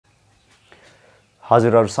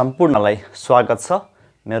हजुरहरु सम्पूर्णलाई स्वागत छ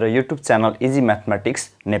मेरो YouTube च्यानल इजी म्याथमेटिक्स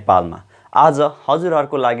नेपालमा। आज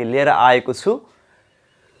हजुरहरुको लागि लिएर आएको छु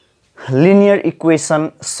लिनियर इक्वेसन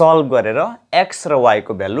सल्भ गरेर x र y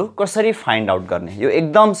को भ्यालु कसरी फाइन्ड आउट गर्ने। यो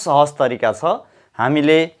एकदम सहज तरिका छ।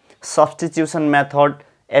 हामीले substitution method,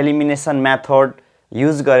 elimination method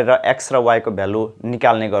use गरेर x र y को भ्यालु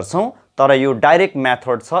निकाल्ने गर्छौं, तर यो डाइरेक्ट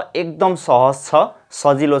मेथड छ, एकदम सहज छ,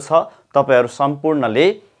 सजिलो छ। तपाईहरु सम्पूर्णले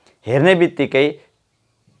हेर्ने बित्तिकै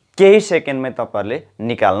केही सेकेन्डमै तपाईहरुले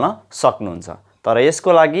निकाल्न सक्नुहुन्छ। तर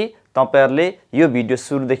यसको लागि तपाईहरुले यो भिडियो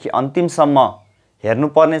सुरुदेखि अन्तिमसम्म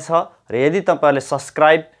हेर्नुपर्ने छ र यदि तपाईहरुले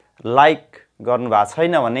सब्स्क्राइब लाइक गर्नु भएको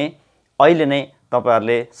छैन भने अहिले नै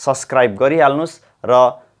तपाईहरुले सब्स्क्राइब गरिहाल्नुस् र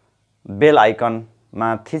बेल आइकनमा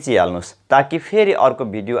थिचिहाल्नुस् ताकि फेरि अर्को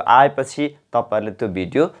भिडियो आएपछि तपाईहरुले त्यो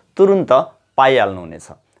भिडियो तुरुन्त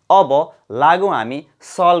पाइहाल्नुहुनेछ। अब लागौं हामी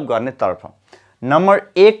सल्भ गर्ने तर्फ। नम्बर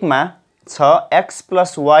 1 मा छ x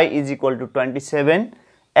plus y is equal to 27,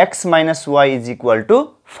 x minus y is equal to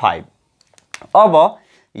 5। अब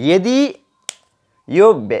यदि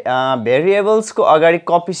यो भेरिएबल्स को अगाडि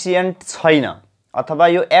कोएफिसिएन्ट छैन अथवा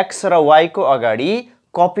यो x र y को अगाडि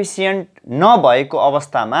कोएफिसिएन्ट नभएको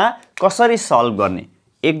अवस्थामा कसरी सल्भ गर्ने?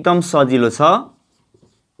 एकदम सजिलो छ।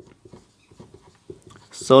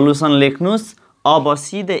 सोलुसन लेख्नुस्। अब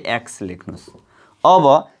सिधै x लेख्नुस्।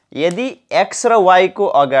 अब यदि x र y को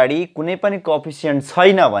अगाडि कुनै पनि कोएफिसिएन्ट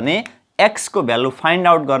छैन भने x को भ्यालु फाइन्ड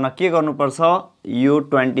आउट गर्न के गर्नुपर्छ? यो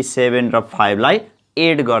 27 र 5 लाई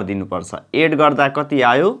एड गरिदिनु पर्छ। एड गर्दा कति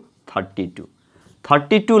आयो? 32।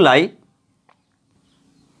 32 लाई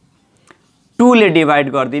 2 ले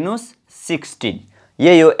डिवाइड गरिदिनुस् 16।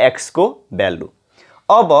 यही हो x को भ्यालु।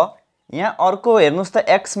 अब यहाँ अर्को हेर्नुस् त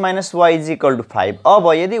x minus y is equal to 5।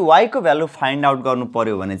 अब यदि y को भ्यालु फाइन्ड आउट गर्नु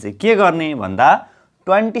पर्यो भने चाहिँ के गर्ने भन्दा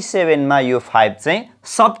 27 मा यो 5 चाहिँ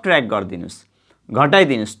सबट्र्याक्ट गरिदिनुस्,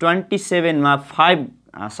 घटाइदिनुस्। 27 मा 5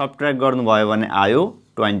 सबट्र्याक्ट गर्नुभयो भने आयो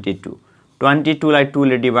 22। 22 लाई 2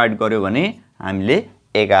 ले डिवाइड गर्यो भने हामीले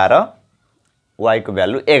 11 y को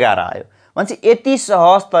भ्यालु 11 आयो। भनेपछि यति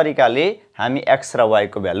सहज तरिकाले हामी x र y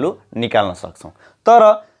को भ्यालु निकाल्न सक्छौं। तर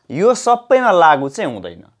यो सबैमा लागू चाहिँ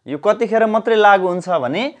हुँदैन। यो कतिखेर मात्रै लागू हुन्छ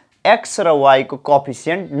भने x र y को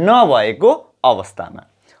कोएफिसिएन्ट नभएको अवस्थामा।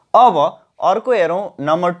 अब अर्को हेरौं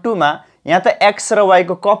नम्बर 2 मा। यहाँ त x र y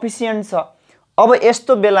को कोएफिसिएन्ट छ। अब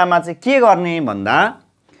यस्तो बेलामा चाहिँ के गर्ने भन्दा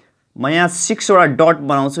म यहाँ 6 वटा डट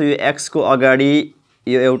बनाउँछु। यो x को अगाडि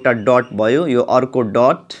यो एउटा डट भयो, यो अर्को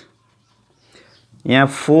डट, यहाँ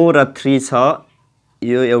 4 र 3 छ,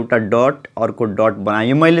 यो एउटा डट, अर्को डट बनाएँ।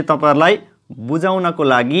 यो मैले तपाईहरुलाई बुझाउनको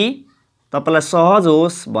लागि, तपाईलाई सहज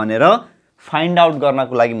होस् भनेर फाइन्ड आउट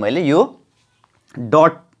गर्नको लागि मैले यो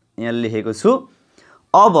डट यहाँ लेखेको छु।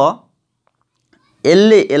 अब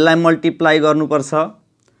यसलाई मल्टिप्लाई गर्नुपर्छ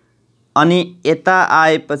अनि यता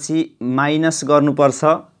आएपछि माइनस गर्नुपर्छ।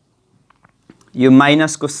 यो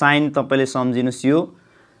माइनस को साइन तपाईले सम्झिनुस्। यो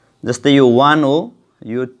जस्तै यो 1 हो,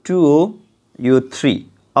 यो 2 हो, यो 3।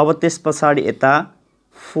 अब त्यसपछि यता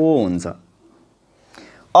 4 हुन्छ।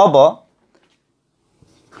 अब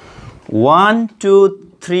 1 2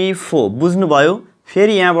 3 4 बुझ्नुभयो।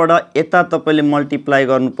 फेरि यहाँबाट यता तपाईले मल्टिप्लाई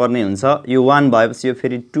गर्नुपर्ने हुन्छ। यो 1 भएपछि यो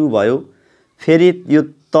फेरि 2 भयो। फेरि यो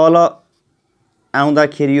तल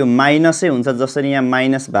आउँदाखेरि यो माइनसै हुन्छ। जसरी यहाँ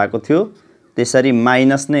माइनस भएको थियो त्यसरी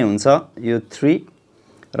माइनस नै हुन्छ। यो 3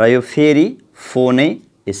 र यो फेरि 4 नै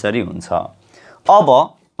यसरी हुन्छ। अब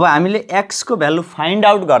हामीले x को भ्यालु फाइन्ड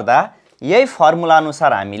आउट गर्दा यही फर्मुला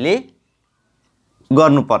अनुसार हामीले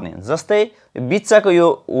गर्नुपर्ने। जस्तै बिचको यो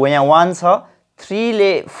यहाँ 1 छ, 3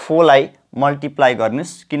 ले 4 लाई मल्टिप्लाई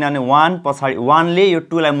गर्नुस् किनभने 1 पछाडी 1 ले यो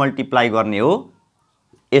 2 लाई मल्टिप्लाई गर्ने हो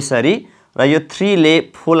यसरी, र यो 3 ले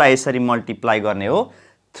 4 लाई यसरी मल्टिप्लाई गर्ने हो।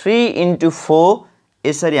 3 into 4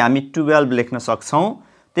 यसरी हामी 12 लेख्न सक्छौं।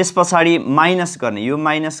 त्यसपछि माइनस गर्ने, यो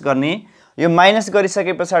माइनस गर्ने। यो माइनस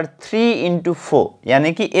गरिसकेपछि 3 into 4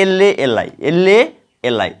 यानी कि यसले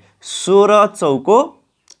यसलाई 16 चौको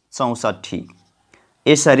 64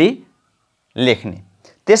 यसरी लेख्ने।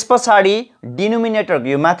 त्यसपछि डिनोमिनेटर,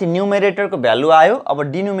 यो माथि न्युमरेटर को भ्यालु आयो। अब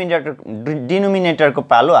डिनोमिनेटर को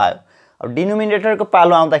पालो आयो। अब डिनोमिनेटर को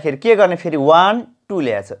पालो आउँदाखेरि के गर्ने? फेरि 1 2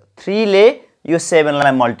 ल्याछ। 3 ले यो 7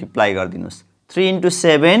 लाई मल्टिप्लाई गरिदिनुस्। 3 into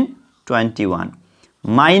 7 21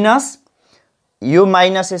 माइनस यो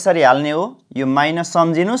माइनस यसरी हाल्ने हो। यो माइनस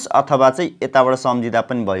सम्झिनुस् अथवा चाहिँ यताबाट सम्झिदा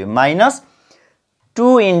पनि भयो। माइनस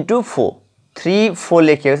 2 into 4 3 4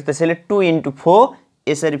 लेखेको छ त्यसैले 2 into 4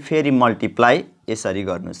 यसरी फेरि मल्टिप्लाई यसरी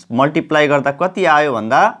गर्नुस्। मल्टिप्लाई गर्दा कति आयो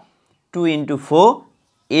भन्दा 2 into 4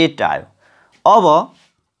 8 आयो। अब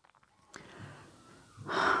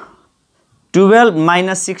 12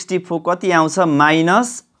 minus 64 कति आउँछ?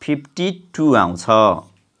 माइनस 52 आउँछ।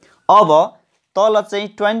 अब तल चाहिँ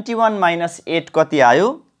 21 माइनस 8 कति आयो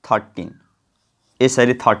 13,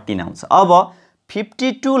 यसरी 13 आउँछ। अब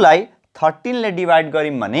 52 लाई 13 ले डिवाइड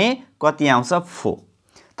गरिम भने कति आउँछ 4,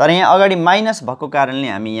 तर यहाँ अगाडि माइनस भएको कारणले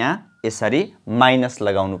हामी यहाँ यसरी माइनस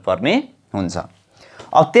लगाउनु पर्ने हुन्छ।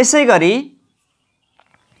 अब त्यसै गरी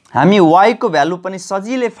हामी y को भ्यालु पनि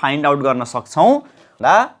सजिलै फाइन्ड आउट गर्न सक्छौं। र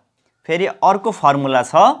फेरि अर्को फर्मुला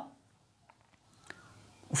छ,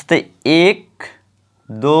 जस्तै 1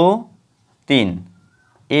 2 3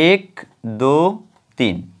 1 2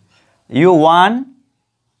 3 यो 1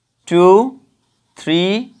 2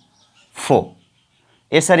 3 4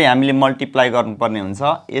 यसरी हामीले मल्टिप्लाई गर्नुपर्ने हुन्छ।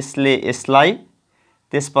 यसले यसलाई,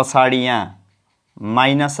 त्यसपछि यहाँ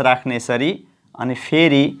माइनस राख्ने यसरी, अनि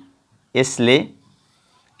फेरि यसले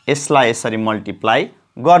यसलाई यसरी मल्टिप्लाई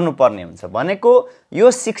गर्नुपर्ने हुन्छ। भनेको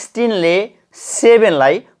यो 16 ले 7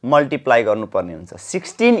 लाई मल्टिप्लाई गर्नुपर्ने हुन्छ।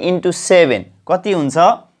 16 into 7 कति हुन्छ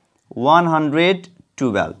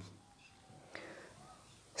 112।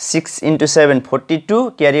 6 into 7 42,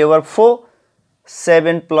 क्यारी ओभर 4,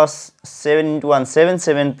 7 plus 7 into 1 7,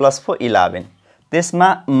 7 plus 4 11। त्यसमा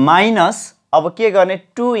माइनस अब के गर्ने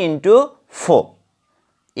 2 into 4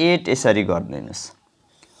 8 यसरी गर्दिनुस्।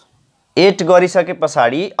 8 गरिसके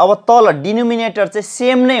पछाडि अब तल डिनोमिनेटर चाहिँ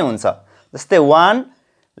सेम नै हुन्छ। जस्तै 1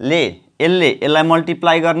 ले यसलाई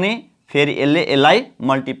मल्टिप्लाई गर्ने, फेरि यसलाई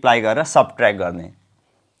मल्टिप्लाई गरेर सबट्र्याक्ट गर्ने।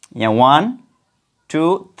 यहाँ 1 2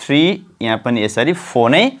 3 यहाँ पनि यसरी 4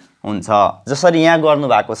 नै हुन्छ। जसरी यहाँ गर्नु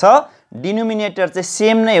भएको छ, डिनोमिनेटर चाहिँ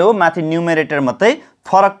सेम नै हो, माथि न्युमरेटर मात्रै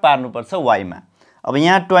फरक पार्नुपर्छ y मा। अब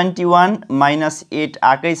यहाँ 21 माइनस 8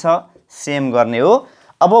 आकै छ, सेम गर्ने हो।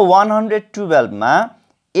 अब 112 मा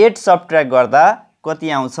 8 सबट्र्याक्ट गर्दा कति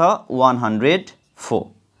आउँछ 104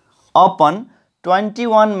 अपन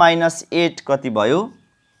 21 माइनस 8 कति भयो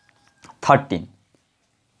 13।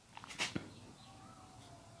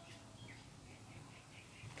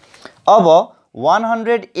 अब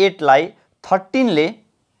 108 लाई 13 ले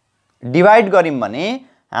डिवाइड गरिम भने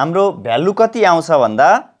हाम्रो भ्यालु कति आउँछ भन्दा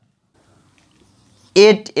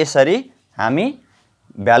 8 यसरी हामी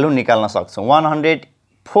भ्यालु निकाल्न सक्छौं।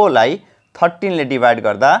 104 लाई 13 ले डिवाइड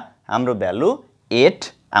गर्दा हाम्रो भ्यालु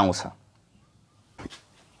 8 आउँछ।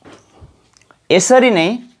 यसरी नै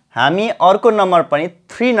हामी अर्को नम्बर पनि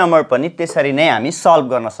 3 नम्बर पनि त्यसरी नै हामी सल्भ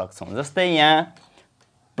गर्न सक्छौं। जस्तै यहाँ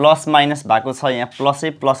प्लस माइनस भएको छ, यहाँ प्लसै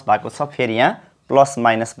प्लस भएको छ, फेरि यहाँ प्लस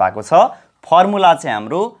माइनस भएको छ। फर्मुला चाहिँ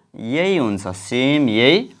हाम्रो यही हुन्छ, सेम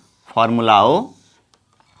यही फर्मुला हो।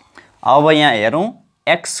 अब यहाँ हेरौं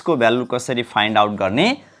x को भ्यालु कसरी फाइन्ड आउट गर्ने।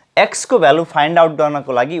 x को भ्यालु फाइन्ड आउट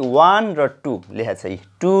गर्नको लागि 1 र 2 लेखेछ,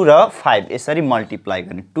 2 र 5 यसरी मल्टिप्लाई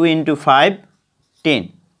गर्ने। 2 into 5 10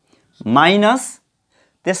 माइनस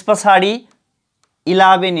त्यसपछि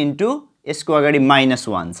 11 into यसको अगाडि माइनस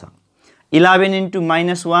 1 छ, 11 into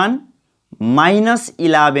माइनस 1 माइनस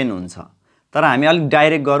 11 हुन्छ। तर हामी अलिक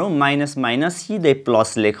डाइरेक्ट गरौँ, माइनस माइनस सिधै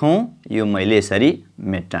प्लस लेखौँ। यो मैले यसरी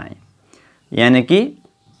मेटाएँ, यानी कि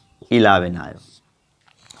 11 आयो।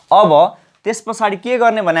 अब त्यसपछि के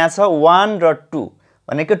गर्ने भनेको छ 1 र 2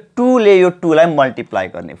 भनेको 2 ले यो 2 लाई मल्टिप्लाई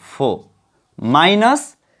गर्ने 4 minus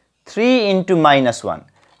 3 into minus 1,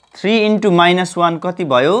 3 into minus 1 कति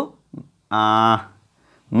भयो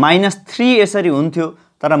माइनस 3 यसरी हुन्थ्यो,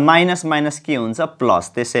 तर माइनस माइनस के हुन्छ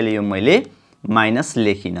प्लस, त्यसैले यो मैले माइनस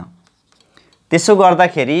लेखिन। त्यसो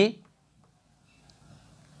गर्दाखेरि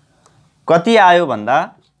कति आयो भन्दा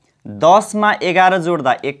 10 मा 11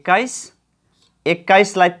 जोड्दा 21,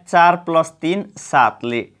 21 लाई 4 plus 3 7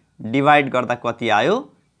 ले डिवाइड गर्दा कति आयो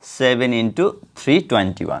 7 into 3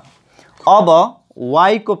 21। अब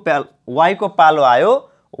y को पालो आयो।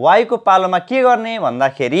 y को पालोमा के गर्ने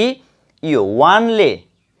भन्दाखेरि यो 1 ले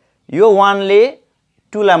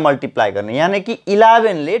 2 लाई मल्टिप्लाई गर्ने, यानी कि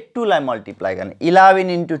 11 ले 2 लाई मल्टिप्लाई गर्ने। 11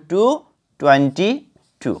 into 2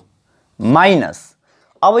 22 माइनस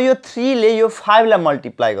अब यो 3 ले यो 5 लाई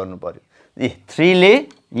मल्टिप्लाई गर्नु पर्यो। 3 ले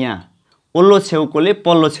यहाँ ओल्लो छेउकोले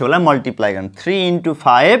पल्लो छेउलाई मल्टिप्लाई गर्ने, 3 into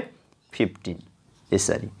 5 15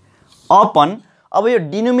 यसरी। अपन अब यो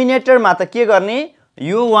डिनोमिनेटरमा त के गर्ने,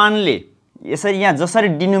 यो 1 ले यसरी यहाँ जसरी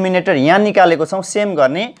डिनोमिनेटर यहाँ निकालेको छौं सेम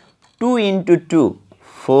गर्ने। 2 into 2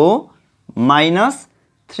 4 माइनस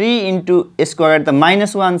 3 into यसको अगाडि त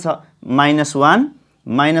माइनस 1 छ, minus 1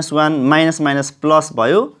 minus 1 minus minus plus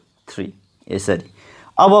भयो 3 यसरी।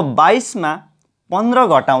 अब 22 मा 15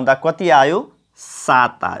 घटाउँदा कति आयो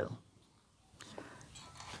 7 आयो।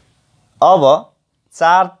 अब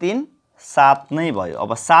 4 3 7 नै भयो।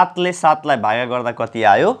 अब 7 ले 7 लाई भागा गर्दा कति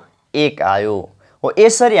आयो 1 आयो। हो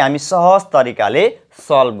यसरी हामी सहज तरिकाले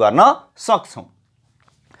सल्भ गर्न सक्छौं।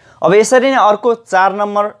 अब यसरी नै अर्को 4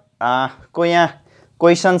 नम्बर को यहाँ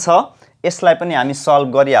क्वेशन छ, यसलाई पनि हामी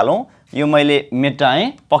सल्भ गरिहालौं। यो मैले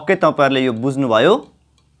मेटाएँ, पक्कै तपाईहरुले यो बुझ्नुभयो।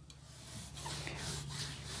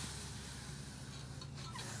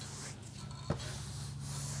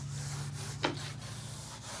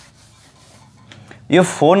 यो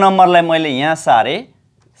 4 नम्बरलाई मैले यहाँ सारे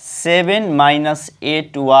 7 minus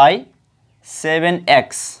 8y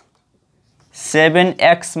 7x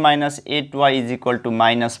 7x minus 8y is equal to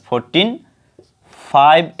minus 14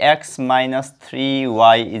 5x minus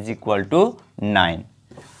 3y is equal to 9।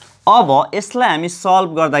 अब यसलाई हामी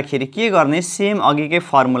सल्भ गर्दाखेरि के गर्ने, सेम अघिकै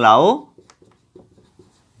फर्मुला हो,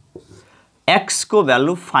 x को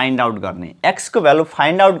भ्यालु फाइन्ड आउट गर्ने। x को भ्यालु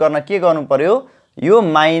फाइन्ड आउट गर्न के गर्नु पर्यो, यो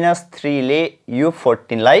माइनस 3 ले यो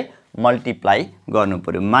 14 लाई मल्टिप्लाई गर्नु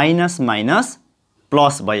पर्यो, माइनस माइनस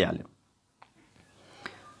प्लस भइहाल्यो।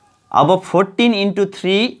 अब 14 into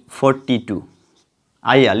 3 42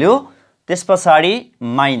 आइहाल्यो, त्यसपछि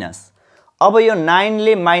माइनस। अब यो 9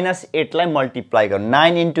 ले माइनस 8 लाई मल्टिप्लाई गर्नु,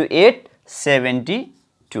 9 into 8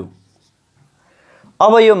 72।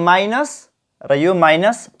 अब यो माइनस र यो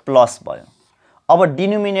माइनस प्लस भयो। अब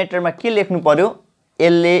डिनोमिनेटरमा के लेख्नु पर्यो,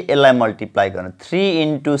 यसले यसलाई मल्टिप्लाई गर्नु, 3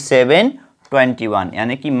 into 7 21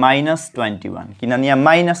 यानी कि माइनस 21, किनभने यहाँ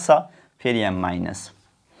माइनस छ, फेरि यहाँ माइनस।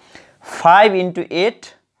 5 into 8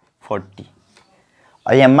 40,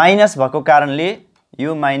 यहाँ माइनस भएको कारणले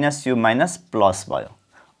यो माइनस प्लस भयो।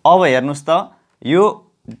 अब हेर्नुस् त, यो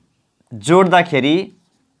जोड्दाखेरि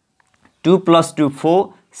 2 plus 2 4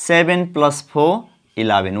 7 plus 4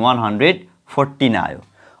 11 114 आयो।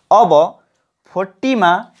 अब 40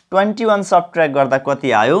 मा 21 सब्ट्र्याक्ट गर्दा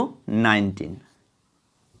कति आयो, 19।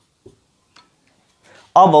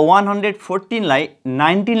 अब 114 लाई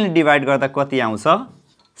 19 ले डिवाइड गर्दा कति आउँछ,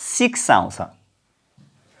 6 आउँछ।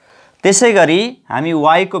 त्यसैगरी हामी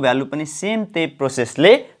y को भ्यालु पनि सेम त्यही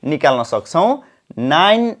प्रोसेसले निकाल्न सक्छौं।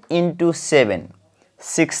 9 into 7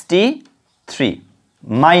 63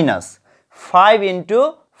 माइनस 5 into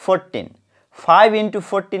 14 5 into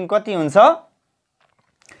 14 कति हुन्छ,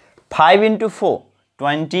 5 into 4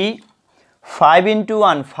 20 5 into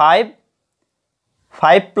 1 5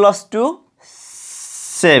 5 plus 2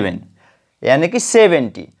 7 यानी कि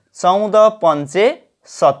 70 14 पंचे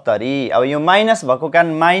 70। अब यो माइनस भएको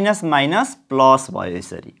कारण माइनस माइनस प्लस भयो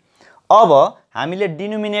यसरी। अब हामीले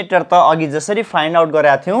डिनोमिनेटर त अघि जसरी फाइन्ड आउट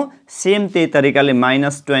गरेका थियौं, सेम त्यही तरिकाले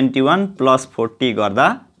माइनस 21 प्लस 40 गर्दा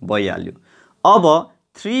भइहाल्यो। अब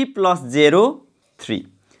 3 plus 0 3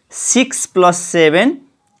 6 plus 7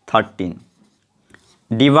 13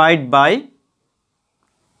 डिवाइड बाई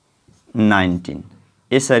 19,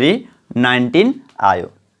 यसरी 19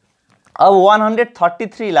 आयो। अब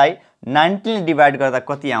 133 लाई 19 ले डिवाइड गर्दा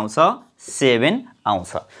कति आउँछ, 7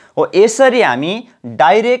 आउँछ। हो यसरी हामी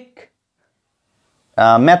डाइरेक्ट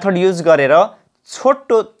मेथड युज गरेर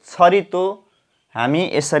छोटो छरितो हामी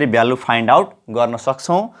यसरी भ्यालु फाइन्ड आउट गर्न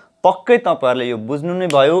सक्छौं। पक्कै तपाईहरुले यो बुझ्नु नै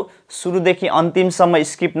भयो, सुरुदेखि अन्तिमसम्म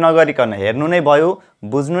स्किप नगरिकन हेर्नु नै भयो,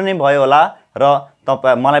 बुझ्नु नै भयो होला र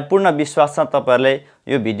मलाई पूर्ण विश्वास छ तपाईहरुले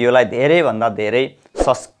यो भिडियोलाई धेरै भन्दा धेरै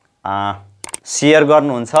शेयर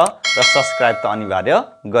गर्नुहुन्छ र सब्स्क्राइब त अनिवार्य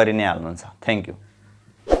गरि नै हाल्नुहुन्छ। Thank you.